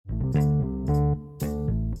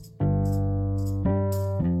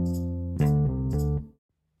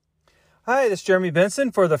Hi, this is Jeremy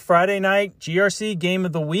Benson for the Friday night GRC Game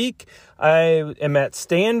of the Week. I am at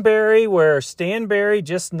Stanberry, where Stanberry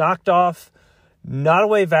just knocked off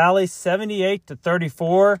Nodaway Valley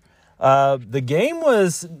 78-34. The game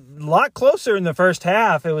was a lot closer in the first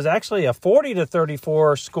half. It was actually a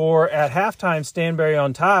 40-34 score at halftime, Stanberry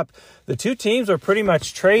on top. The two teams were pretty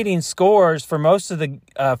much trading scores for most of the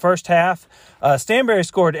first half. Stanberry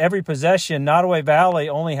scored every possession. Nodaway Valley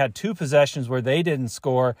only had two possessions where they didn't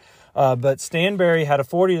score. But Stanberry had a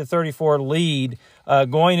 40-34 lead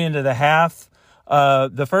going into the half.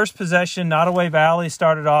 The first possession, Nodaway Valley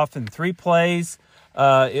started off in three plays.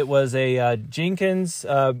 It was a Jenkins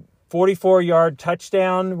 44-yard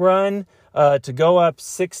touchdown run to go up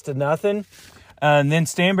 6-0. And then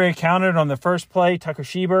Stanberry countered on the first play. Tucker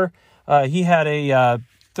Schieber, he had a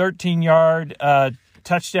 13-yard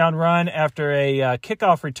touchdown run after a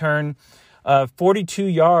kickoff return, 42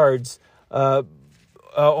 yards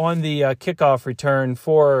on the kickoff return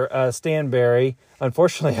for Stanberry.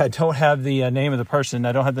 Unfortunately, I don't have the name of the person.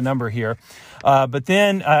 I don't have the number here. But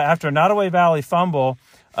then after a Nodaway Valley fumble,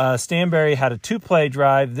 Stanberry had a two-play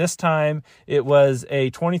drive. This time it was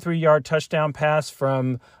a 23-yard touchdown pass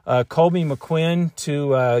from Colby McQuinn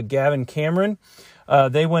to Gavin Cameron.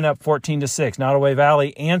 They went up 14-6. Nodaway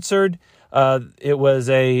Valley answered. It was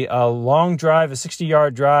a long drive, a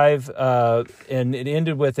 60-yard drive, and it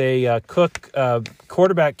ended with a Cook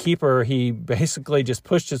quarterback keeper. He basically just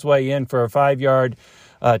pushed his way in for a 5-yard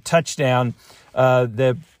touchdown.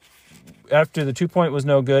 After the 2-point was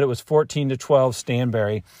no good, it was 14-12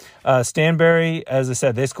 Stanberry. Stanberry, as I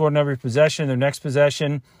said, they scored in every possession. Their next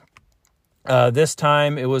possession, this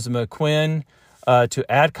time it was McQuinn to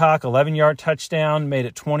Adcock, 11-yard touchdown, made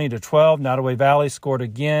it 20-12. Nodaway Valley scored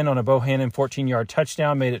again on a Bohannon 14-yard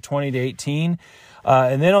touchdown, made it 20-18.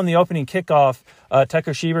 And then on the opening kickoff,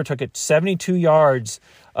 Tucker Schieber took it 72 yards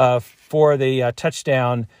for the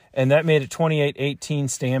touchdown, and that made it 28-18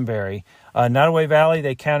 Stanberry. Nodaway Valley,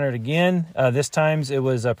 they countered again. This time it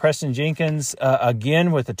was Preston Jenkins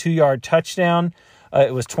again with a 2-yard touchdown.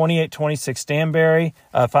 It was 28-26 Stanberry,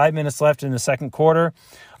 5 minutes left in the second quarter.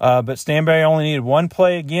 But Stanberry only needed one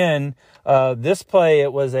play again. This play,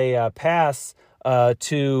 it was a pass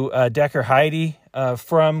to Decker Heidi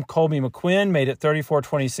from Colby McQuinn, made it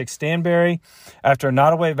 34-26 Stanberry. After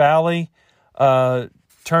Nodaway Valley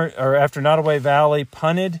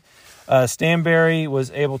punted, Stanberry was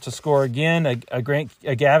able to score again.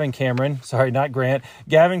 Gavin Cameron with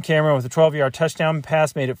a 12-yard touchdown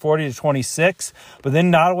pass made it 40-26. But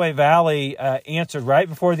then Nodaway Valley answered right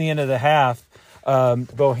before the end of the half.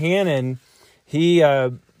 Bohannon, he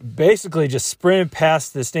basically just sprinted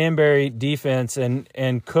past the Stanberry defense,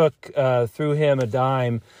 and Cook threw him a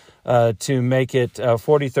dime to make it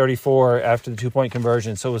 40-34 after the 2-point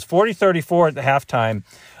conversion. So it was 40-34 at the halftime.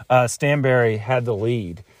 Stanberry had the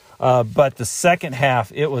lead. But the second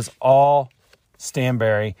half, it was all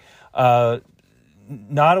Stanberry.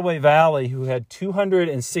 Nodaway Valley, who had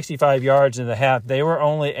 265 yards in the half, they were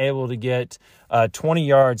only able to get 20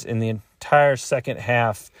 yards in the entire second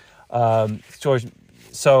half. So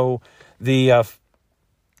they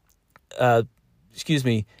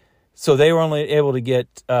were only able to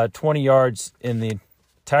get 20 yards in the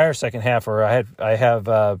entire second half. Or I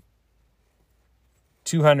have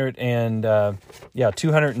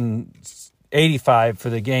 285 for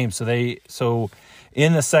the game. So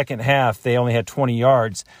in the second half they only had 20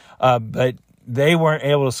 yards, but they weren't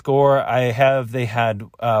able to score. They had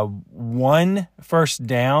one first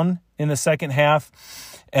down in the second half,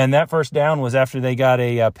 and that first down was after they got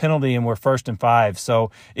a penalty and were 1st and 5. So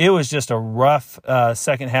it was just a rough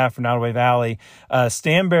second half for Nodaway Valley.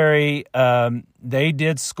 Stanberry, they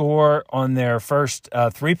did score on their first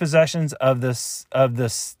three possessions of this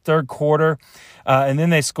third quarter, and then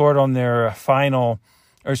they scored on their final,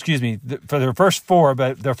 for their first four.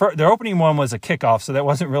 But their opening one was a kickoff, so that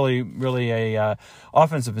wasn't really a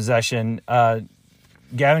offensive possession.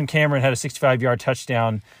 Gavin Cameron had a 65-yard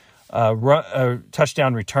touchdown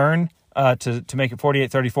return to make it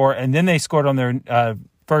 48-34, and then they scored on their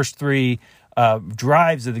first three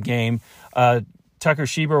drives of the game. Tucker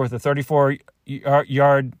Schieber with a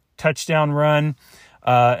 34-yard touchdown run,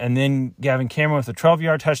 and then Gavin Cameron with a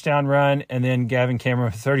 12-yard touchdown run, and then Gavin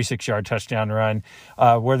Cameron with a 36-yard touchdown run,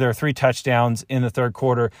 where there are three touchdowns in the third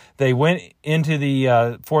quarter. They went into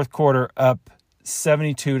the fourth quarter up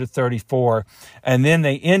 72-34, and then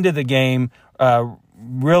they ended the game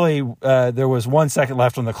there was 1 second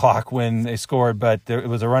left on the clock when they scored, but it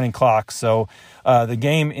was a running clock. So the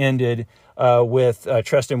game ended with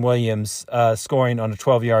Treston Williams scoring on a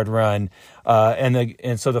 12-yard run.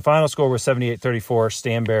 And so the final score was 78-34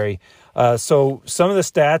 Stanberry. So some of the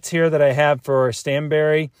stats here that I have for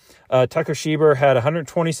Stanberry, Tucker Schieber had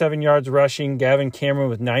 127 yards rushing, Gavin Cameron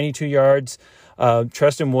with 92 yards,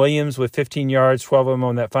 Treston Williams with 15 yards, 12 of them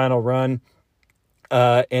on that final run,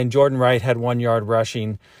 and Jordan Wright had 1 yard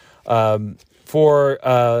rushing.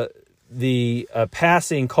 For the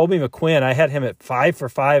passing, Colby McQuinn, I had him at 5 for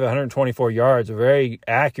 5, 124 yards, a very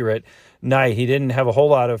accurate night. He didn't have a whole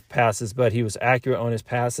lot of passes, but he was accurate on his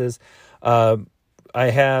passes. I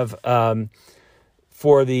have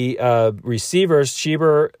for the receivers,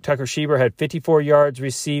 Tucker Schieber had 54 yards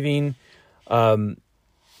receiving,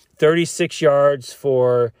 36 yards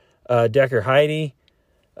for Decker Heidi,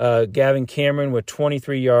 Gavin Cameron with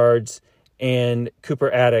 23 yards, and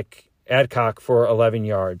Cooper Adcock for 11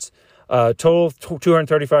 yards. Total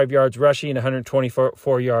 235 yards rushing,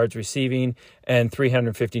 124 yards receiving, and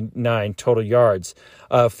 359 total yards.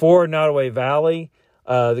 For Nodaway Valley,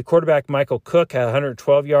 the quarterback Michael Cook had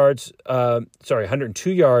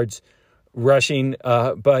 102 yards rushing,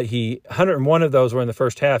 but 101 of those were in the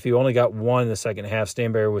first half. He only got one in the second half.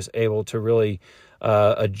 Stanberry was able to really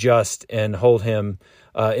adjust and hold him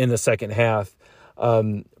in the second half.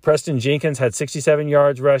 Preston Jenkins had 67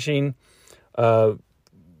 yards rushing.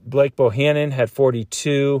 Blake Bohannon had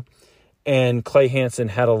 42, and Clay Hansen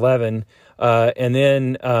had 11. And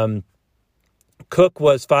then Cook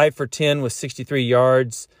was 5 for 10 with 63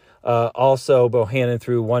 yards. Also, Bohannon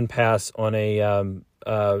threw one pass on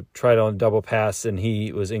tried on a double pass, and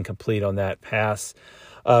he was incomplete on that pass.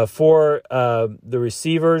 For the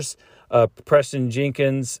receivers, Preston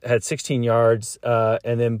Jenkins had 16 yards,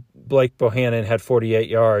 and then Blake Bohannon had 48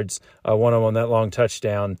 yards, one of them on that long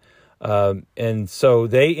touchdown. And so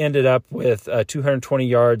they ended up with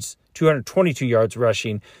 222 yards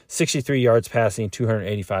rushing, 63 yards passing,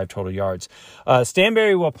 285 total yards.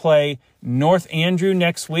 Stanberry will play North Andrew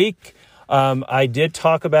next week. I did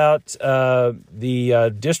talk about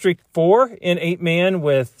the District 4 in 8-man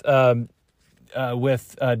with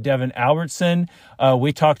Devin Albertson.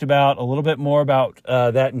 We talked about a little bit more about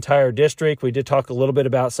that entire district. We did talk a little bit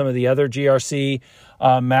about some of the other GRC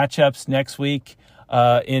matchups next week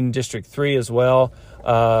in District 3 as well,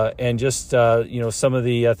 and just some of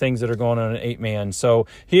the things that are going on in 8-man. So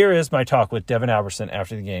here is my talk with Devin Albertson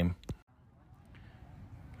after the game.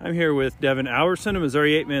 I'm here with Devin Albertson of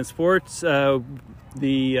Missouri 8-Man Sports. The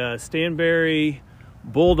Stanberry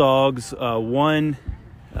Bulldogs won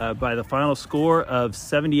by the final score of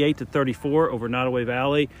 78-34 over Nodaway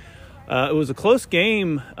Valley. It was a close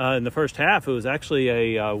game in the first half. It was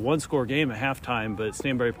actually a one-score game at halftime, but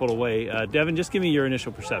Stanberry pulled away. Devin, just give me your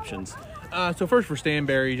initial perceptions. So first for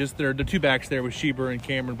Stanberry, just the two backs there with Schieber and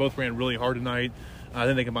Cameron both ran really hard tonight.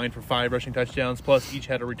 Then they combined for 5 rushing touchdowns, plus each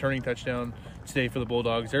had a returning touchdown today for the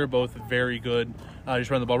Bulldogs. They were both very good. Just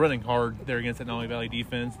running the ball, running hard there against that Nodaway Valley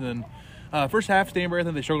defense. And then first half, Stanberry, I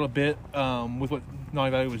think they struggled a bit with what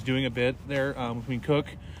Nodaway Valley was doing a bit there between Cook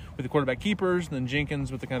with the quarterback keepers, and then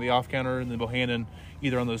Jenkins with the kind of the off counter, and then Bohannon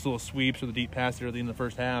either on those little sweeps or the deep pass there at the end of the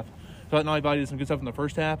first half. So I thought Nodaway Valley did some good stuff in the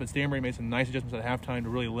first half, but Stanberry made some nice adjustments at halftime to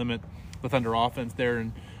really limit the Thunder offense there.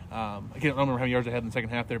 And I don't remember how many yards I had in the second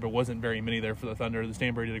half there, but wasn't very many there for the Thunder. The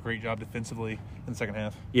Stanberry did a great job defensively in the second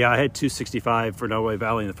half. Yeah, I had 265 for Nodaway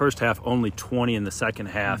Valley in the first half, only 20 in the second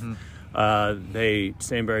half. Mm-hmm.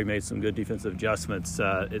 Stanberry made some good defensive adjustments.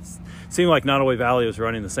 It seemed like Nodaway Valley was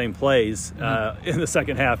running the same plays in the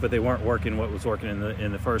second half, but they weren't working what was working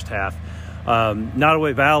in the first half.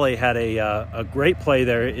 Nodaway Valley had a great play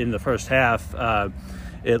there in the first half.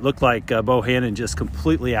 It looked like Bohannon just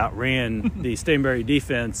completely outran the Stanberry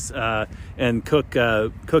defense, and Cook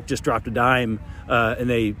just dropped a dime, and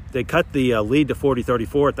they cut the lead to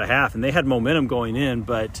 40-34 at the half, and they had momentum going in,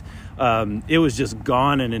 but it was just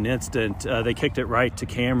gone in an instant. They kicked it right to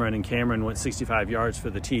Cameron, and Cameron went 65 yards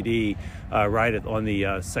for the TD on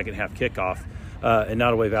the second half kickoff. And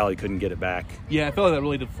Nodaway Valley couldn't get it back. Yeah, I felt like that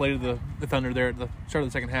really deflated the Thunder there at the start of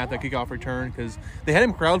the second half, that kickoff return, because they had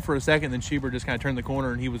him crowd for a second, then Schieber just kind of turned the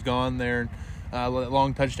corner and he was gone there.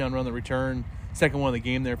 Long touchdown run, the return, second one of the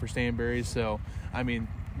game there for Stanberry. So, I mean,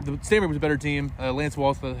 the Stanberry was a better team. Lance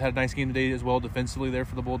Walsh had a nice game today as well defensively there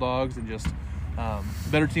for the Bulldogs, and just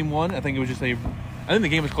better team won. I think it was just I think the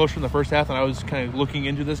game was closer in the first half than I was kind of looking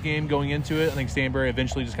into this game going into it. I think Stanberry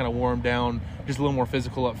eventually just kind of wore them down, just a little more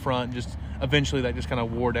physical up front. Just eventually that just kind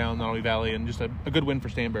of wore down Nodaway Valley, and just a good win for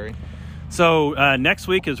Stanberry. So next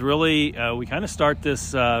week is really we kind of start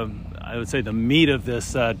this, I would say, the meat of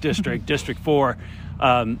this district, District 4.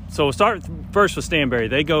 So we'll start first with Stanberry.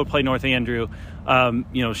 They go play North Andrew.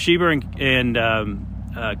 Schieber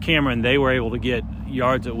Cameron, they were able to get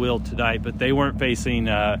yards at will tonight, but they weren't facing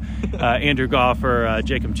Andrew Goff or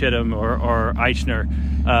Jacob Chittum or Eichner.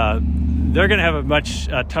 They're going to have a much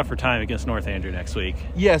tougher time against North Andrew next week.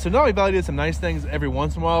 Yeah, so Nodaway Valley did some nice things every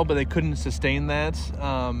once in a while, but they couldn't sustain that.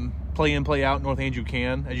 Play in, play out, North Andrew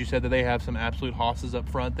can. As you said, that they have some absolute hosses up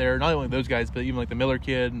front there. Not only those guys, but even like the Miller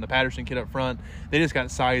kid and the Patterson kid up front. They just got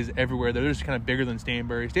size everywhere. They're just kind of bigger than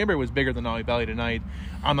Stanberry. Stanberry was bigger than Nodaway Valley tonight.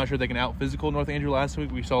 I'm not sure they can out-physical North Andrew last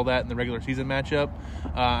week. We saw that in the regular season matchup.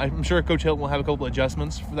 I'm sure Coach Hilton will have a couple of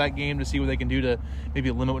adjustments for that game to see what they can do to maybe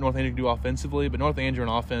limit what North Andrew can do offensively. But North Andrew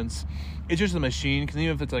on offense, it's just a machine, because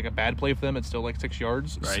even if it's like a bad play for them, it's still like 6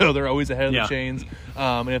 yards. Right. So they're always ahead of the chains.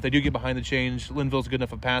 And if they do get behind the chains, Linville's good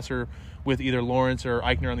enough a passer with either Lawrence or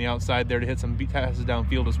Eichner on the outside there to hit some passes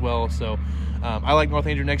downfield as well. So I like North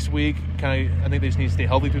Andrew next week. I think they just need to stay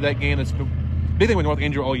healthy through that game. That's the big thing with North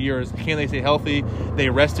Andrew all year is, can they stay healthy? They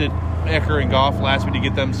rested Ecker and Goff last week to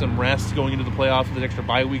get them some rest going into the playoffs with an extra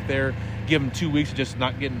bye week there. Give them 2 weeks of just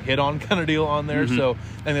not getting hit on kind of deal on there. Mm-hmm. So I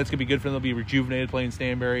think that's going to be good for them. They'll be rejuvenated playing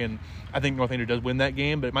Stanberry, and I think North Andrew does win that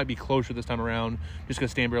game, but it might be closer this time around just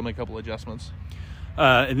because Stanberry will make a couple adjustments.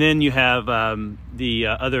 And then you have the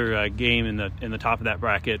other game in the top of that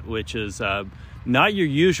bracket, which is not your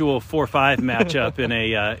usual 4-5 matchup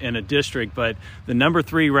in a district, but the number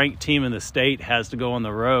 3 ranked team in the state has to go on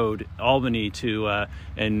the road, Albany, to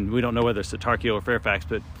and we don't know whether it's Satarkio or Fairfax,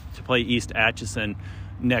 but to play East Atchison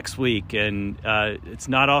next week. And it's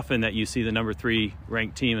not often that you see the number 3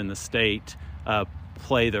 ranked team in the state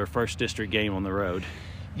play their first district game on the road.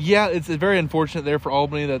 Yeah, it's very unfortunate there for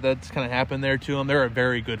Albany that's kind of happened there to them. They're a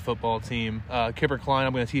very good football team. Kipper Klein,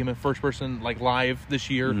 I'm going to see him in first person live this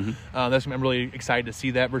year. Mm-hmm. I'm really excited to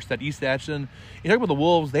see that versus that East Atchison. You talk about the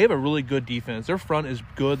Wolves, they have a really good defense. Their front is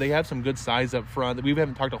good. They have some good size up front. We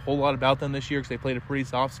haven't talked a whole lot about them this year because they played a pretty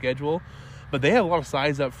soft schedule. But they have a lot of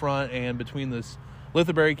size up front, and between this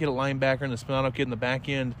Litherberry kid at linebacker and the Spinato kid in the back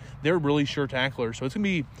end, they're really sure tacklers. So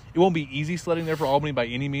it won't be easy sledding there for Albany by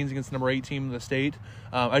any means against the number 8 team in the state.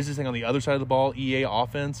 I just think on the other side of the ball, EA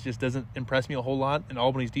offense just doesn't impress me a whole lot. And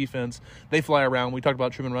Albany's defense, they fly around. We talk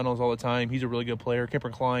about Truman Reynolds all the time. He's a really good player. Kipper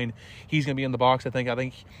Klein, he's going to be in the box. I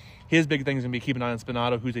think his big thing is going to be keeping an eye on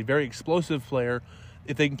Spinato, who's a very explosive player.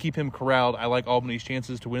 If they can keep him corralled, I like Albany's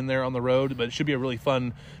chances to win there on the road. But it should be a really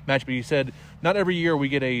fun match. But you said not every year we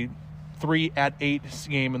get a 3-8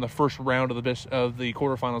 game in the first round of the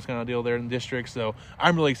quarterfinals kind of deal there in the district. So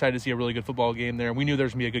I'm really excited to see a really good football game there. And we knew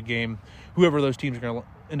there's going to be a good game. Whoever those teams are going to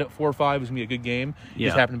end up 4 or 5 is going to be a good game. Yeah. It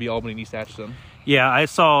just happened to be Albany and East Atchison. Yeah,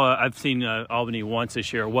 I've seen Albany once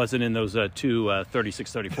this year. It wasn't in those 2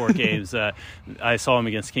 36-34 games. I saw him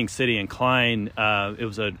against King City and Klein. It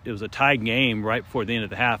was a tied game right before the end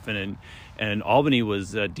of the half, and Albany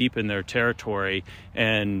was deep in their territory.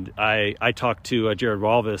 And I talked to Jared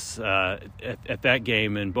Walvis at that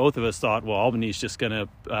game, and both of us thought, well, Albany's just going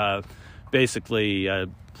to basically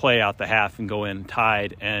play out the half and go in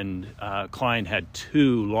tied. And Klein had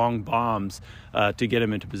 2 long bombs to get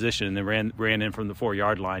him into position, and then ran in from the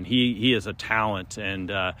 4-yard line. He is a talent,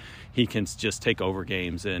 and he can just take over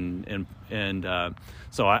games. And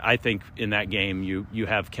so I think in that game you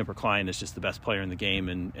have Kemper Klein as just the best player in the game,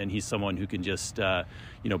 and he's someone who can just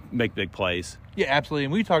make big plays. Yeah, absolutely.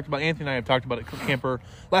 And Anthony and I have talked about it. Kemper,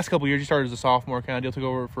 last couple of years, he started as a sophomore kind of deal, took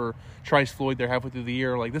over for Trice Floyd there halfway through the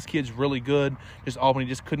year. Like, this kid's really good. Just Albany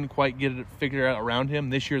just couldn't quite get it figured out around him.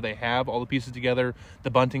 This year they have all the pieces together. The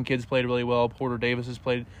Bunting kids played really well. Porter Davis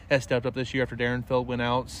has stepped up this year after Darren Feld went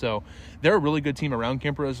out. So they're a really good team around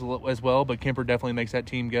Kemper as well, but Kemper definitely makes that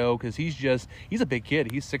team go because he's a big kid.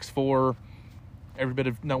 He's 6'4", every bit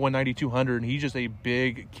of 190, 200, and he's just a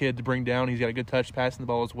big kid to bring down. He's got a good touch passing the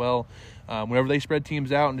ball as well. Whenever they spread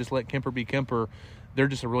teams out and just let Kemper be Kemper, they're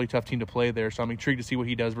just a really tough team to play there. So I'm intrigued to see what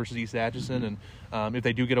he does versus East Atchison. And if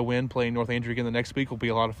they do get a win, playing North Andrew again the next week will be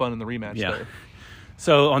a lot of fun in the rematch there.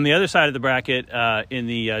 So on the other side of the bracket, in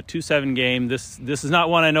the 2-7 game, this is not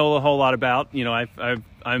one I know a whole lot about. I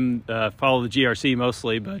follow the GRC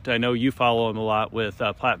mostly, but I know you follow them a lot with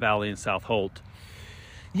Platte Valley and South Holt.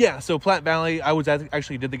 Yeah, so Platte Valley, I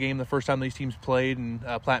actually did the game the first time these teams played, and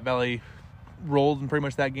Platte Valley rolled in pretty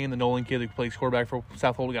much that game. The Nolan kid who plays quarterback for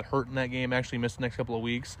South Holt got hurt in that game, actually missed the next couple of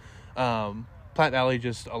weeks. Platte Valley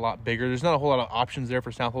just a lot bigger. There's not a whole lot of options there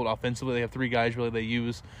for South Holt offensively. They have 3 guys really they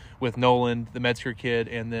use with Nolan, the Metzger kid,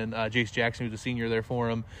 and then Jace Jackson, who's a senior there for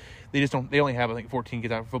him. They only have, I think, 14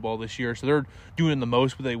 kids out for football this year, so they're doing the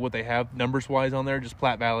most with what they have numbers wise on there. Just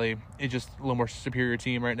Platte Valley is just a little more superior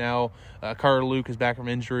team right now. Carter Luke is back from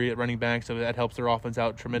injury at running back, so that helps their offense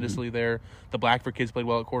out tremendously there. The Blackford kids played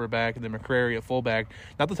well at quarterback, and then McCrary at fullback.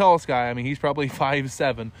 Not the tallest guy. I mean, he's probably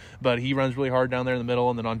 5'7", but he runs really hard down there in the middle.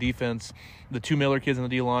 And then on defense, the two Miller kids on the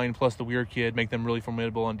D-line plus the Weir kid make them really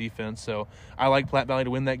formidable on defense. So I like Platte Valley to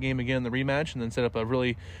win that game again in the rematch and then set up a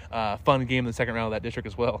really fun game in the second round of that district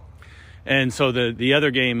as well. And so the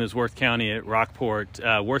other game is Worth County at Rockport.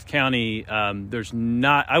 Worth County, there's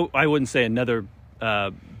not, I wouldn't say another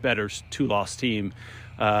better two-loss team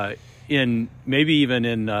in maybe even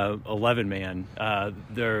in 11-man.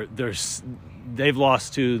 They've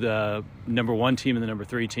lost to the number 1 team and the number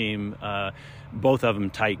 3 team, both of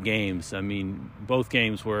them tight games. I mean, both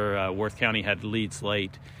games where Worth County had leads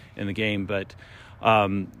late in the game, but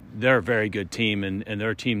they're a very good team, and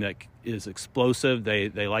they're a team that is explosive. They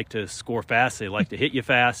like to score fast. They like to hit you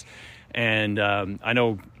fast. And I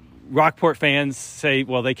know Rockport fans say,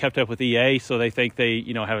 well, they kept up with EA, so they think they,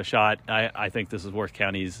 have a shot. I think this is Worth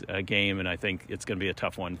County's game, and I think it's going to be a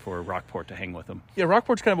tough one for Rockport to hang with them. Yeah,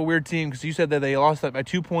 Rockport's kind of a weird team because you said that they lost that by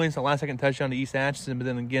 2 points, the last-second touchdown to East Atchison, but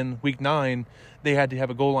then again, Week 9, they had to have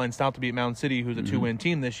a goal line stop to beat Mountain City, who's a 2-win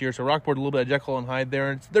team this year. So Rockport, a little bit of Jekyll and Hyde there.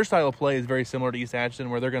 And their style of play is very similar to East Atchison,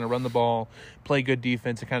 where they're going to run the ball, play good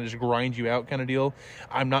defense, and kind of just grind you out kind of deal.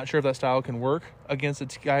 I'm not sure if that style can work against a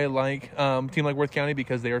team like Worth County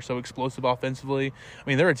because they are so explosive offensively. I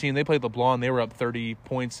mean, they're a team, they played LeBlanc, they were up 30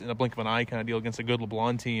 points in a blink of an eye kind of deal against a good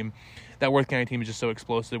LeBlanc team. That Worth County team is just so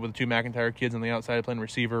explosive with the 2 McIntyre kids on the outside playing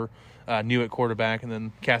receiver, New at quarterback, and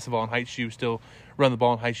then Cassaval and Heightshoe still run the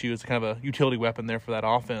ball, and Heightshoe is kind of a utility weapon there for that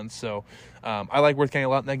offense. So I like Worth County a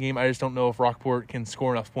lot in that game. I just don't know if Rockport can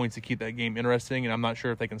score enough points to keep that game interesting, and I'm not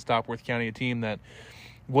sure if they can stop Worth County, a team that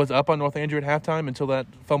was up on North Andrew at halftime until that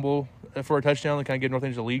fumble for a touchdown and kind of give North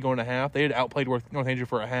Andrew the lead going to half. They had outplayed North Andrew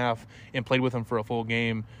for a half and played with them for a full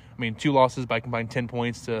game. I mean, 2 losses by combined 10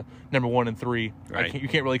 points to number 1 and 3. Right. You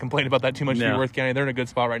can't really complain about that too much. No. For Worth County, they're in a good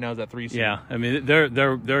spot right now as that 3 seed. Yeah, I mean,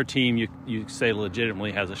 they're a team you say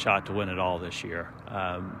legitimately has a shot to win it all this year,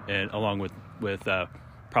 and along with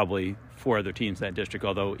probably 4 other teams in that district,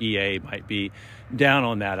 although EA might be down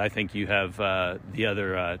on that. I think you have the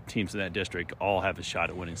other teams in that district all have a shot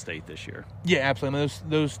at winning state this year. Yeah, absolutely. I mean,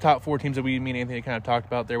 those top 4 teams that me and Anthony kind of talked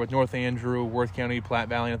about there with North Andrew, Worth County, Platte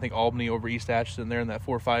Valley, and I think Albany over East Atchison there in that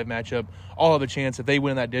 4-5 matchup, all have a chance. If they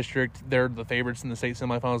win that district, they're the favorites in the state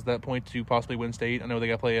semifinals at that point to possibly win state. I know they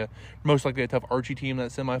got to play most likely a tough Archie team in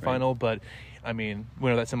that semifinal, right. But I mean,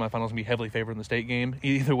 winner of that semifinal is going to be heavily favored in the state game.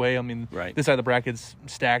 Either way, I mean, right. This side of the bracket's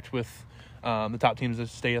stacked with the top teams of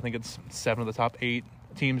the state. I think it's 7 of the top 8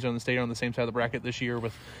 teams in the state are on the same side of the bracket this year,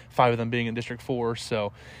 with 5 of them being in District 4.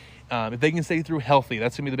 So if they can stay through healthy,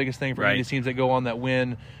 that's going to be the biggest thing for these teams that go on that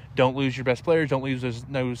win. Don't lose your best players. Don't lose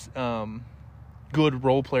those good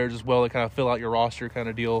role players as well that kind of fill out your roster kind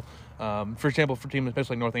of deal. For example, for a team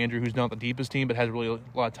especially like North Andrew, who's not the deepest team but has really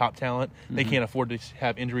a lot of top talent, they can't afford to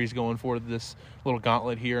have injuries going for this little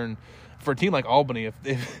gauntlet here. And for a team like Albany,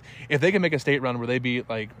 if they can make a state run where they beat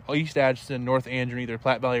like East Atchison, North Andrew, either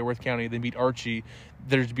Platte Valley or Worth County, they beat Archie,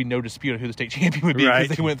 there's be no dispute on who the state champion would be, because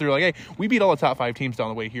they went through like, hey, we beat all the top 5 teams down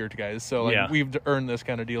the way here, guys. So we've earned this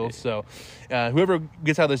kind of deal. So whoever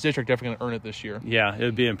gets out of this district definitely going to earn it this year. Yeah, it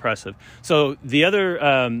would be impressive. So the other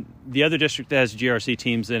district that has GRC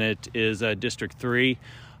teams in it is District 3.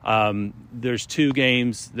 There's 2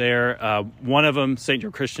 games there. One of them, St. Joe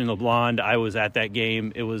Christian LeBlanc. I was at that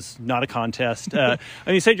game. It was not a contest. I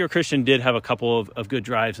mean, St. Joe Christian did have a couple of good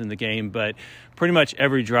drives in the game, but pretty much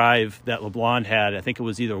every drive that LeBlanc had, I think it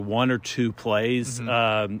was either 1 or 2 plays. It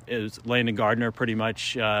was Landon Gardner pretty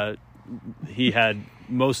much. He had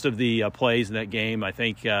most of the plays in that game. I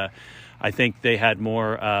think they had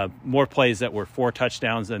more plays that were for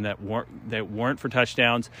touchdowns than that weren't for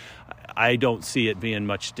touchdowns. I don't see it being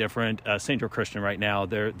much different. St. Joe Christian right now,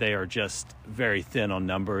 they are just very thin on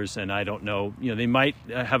numbers, and I don't know. They might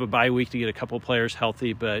have a bye week to get a couple of players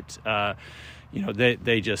healthy, but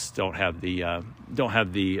they just don't have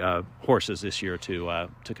the horses this year to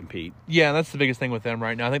compete. Yeah, that's the biggest thing with them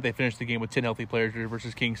right now. I think they finished the game with 10 healthy players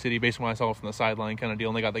versus King City, based on what I saw from the sideline kind of deal.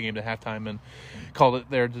 And they got the game to halftime and called it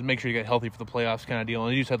there to make sure you get healthy for the playoffs kind of deal.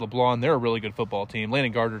 And you just had LeBlanc. They're a really good football team.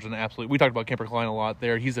 Landon Gardner's an absolute. We talked about Kemper Klein a lot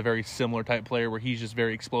there. He's a very similar type player where he's just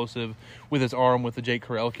very explosive with his arm. With the Jake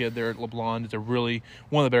Carell kid there at LeBlanc, it's a really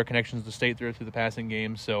one of the better connections to the state through the passing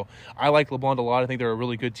game. So I like LeBlanc a lot. I think they're a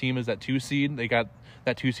really good team as that 2 seed. They got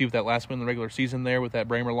that 2 seed with that last win in the regular season there with that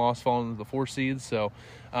Bramer loss falling to the 4 seed. So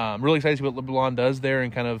really excited to see what LeBlanc does there,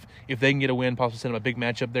 and kind of if they can get a win, possibly send them a big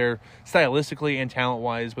matchup there stylistically and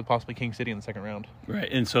talent-wise with possibly King City in the second round. Right,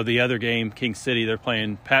 and so the other game, King City, they're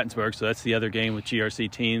playing Pattonsburg, so that's the other game with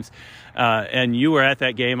GRC teams. And you were at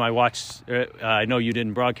that game. I watched, I know you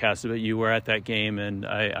didn't broadcast it, but you were at that game, and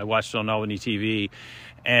I watched it on Albany TV.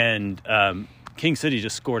 And King City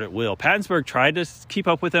just scored at will. Pattonsburg tried to keep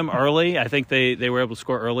up with them early. I think they were able to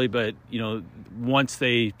score early, but once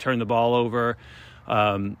they turned the ball over,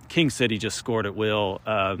 King City just scored at will.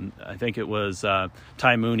 I think it was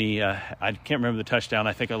Ty Mooney. I can't remember the touchdown.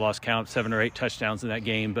 I think I lost count, 7 or 8 touchdowns in that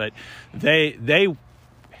game. But they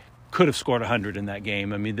could have scored 100 in that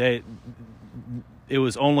game. I mean, it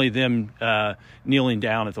was only them kneeling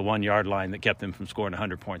down at the 1-yard line that kept them from scoring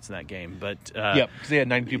 100 points in that game. But because they had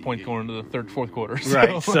 92 points going into the fourth quarter. So.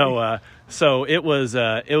 Right. So it was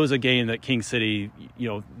a game that King City,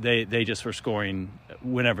 they just were scoring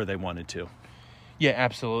whenever they wanted to. Yeah,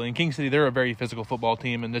 absolutely. And King City, they're a very physical football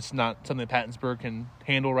team, and it's not something that Pattonsburg can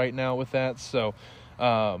handle right now with that. So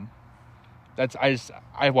I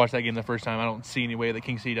watched that game the first time. I don't see any way that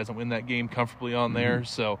King City doesn't win that game comfortably on there.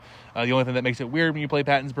 So the only thing that makes it weird when you play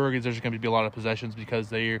Pattonsburg is there's going to be a lot of possessions because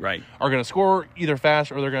they are going to score either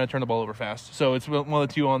fast or they're going to turn the ball over fast. So it's one of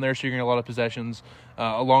the two on there, so you're going to get a lot of possessions,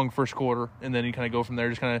 a long first quarter, and then you kind of go from there.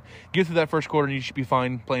 Just kind of get through that first quarter, and you should be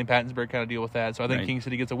fine playing Pattonsburg, kind of deal with that. So I think King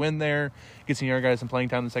City gets a win there, gets some younger guys some playing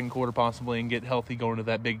time in the second quarter possibly, and get healthy going into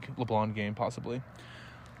that big LeBlanc game possibly.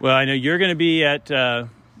 Well, I know you're going to be at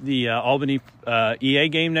the Albany EA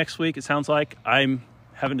game next week, it sounds like. I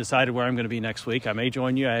haven't decided where I'm going to be next week. I may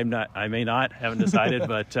join you. I may not. Haven't decided,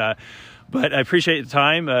 but I appreciate the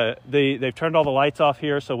time. They've turned all the lights off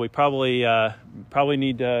here, so we probably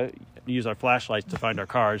need to use our flashlights to find our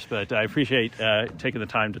cars. But I appreciate taking the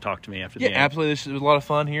time to talk to me after the game. Yeah, absolutely. This was a lot of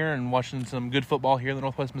fun here and watching some good football here in the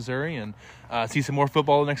Northwest Missouri, and see some more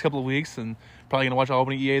football the next couple of weeks, and probably going to watch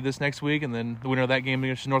Albany EA this next week, and then the winner of that game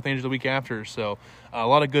against North Angel the week after. So a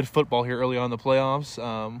lot of good football here early on in the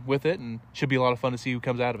playoffs with it, and should be a lot of fun to see who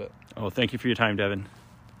comes out of it. Oh, thank you for your time, Devin.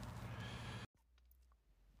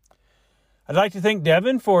 I'd like to thank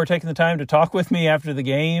Devin for taking the time to talk with me after the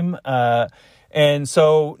game. And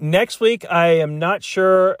so next week, I am not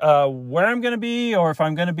sure where I'm going to be or if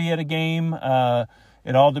I'm going to be at a game.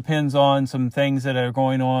 It all depends on some things that are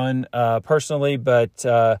going on personally. But,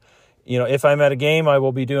 if I'm at a game, I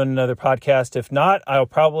will be doing another podcast. If not, I'll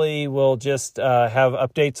probably will just have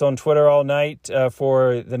updates on Twitter all night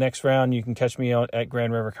for the next round. You can catch me at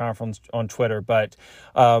Grand River Conference on Twitter. But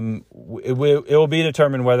it will be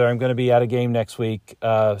determined whether I'm going to be at a game next week.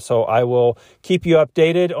 So I will keep you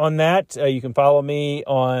updated on that. You can follow me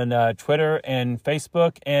on Twitter and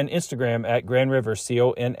Facebook and Instagram at Grand River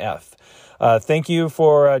CONF. Thank you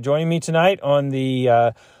for joining me tonight on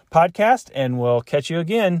the podcast, and we'll catch you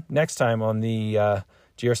again next time on the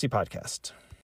GRC podcast.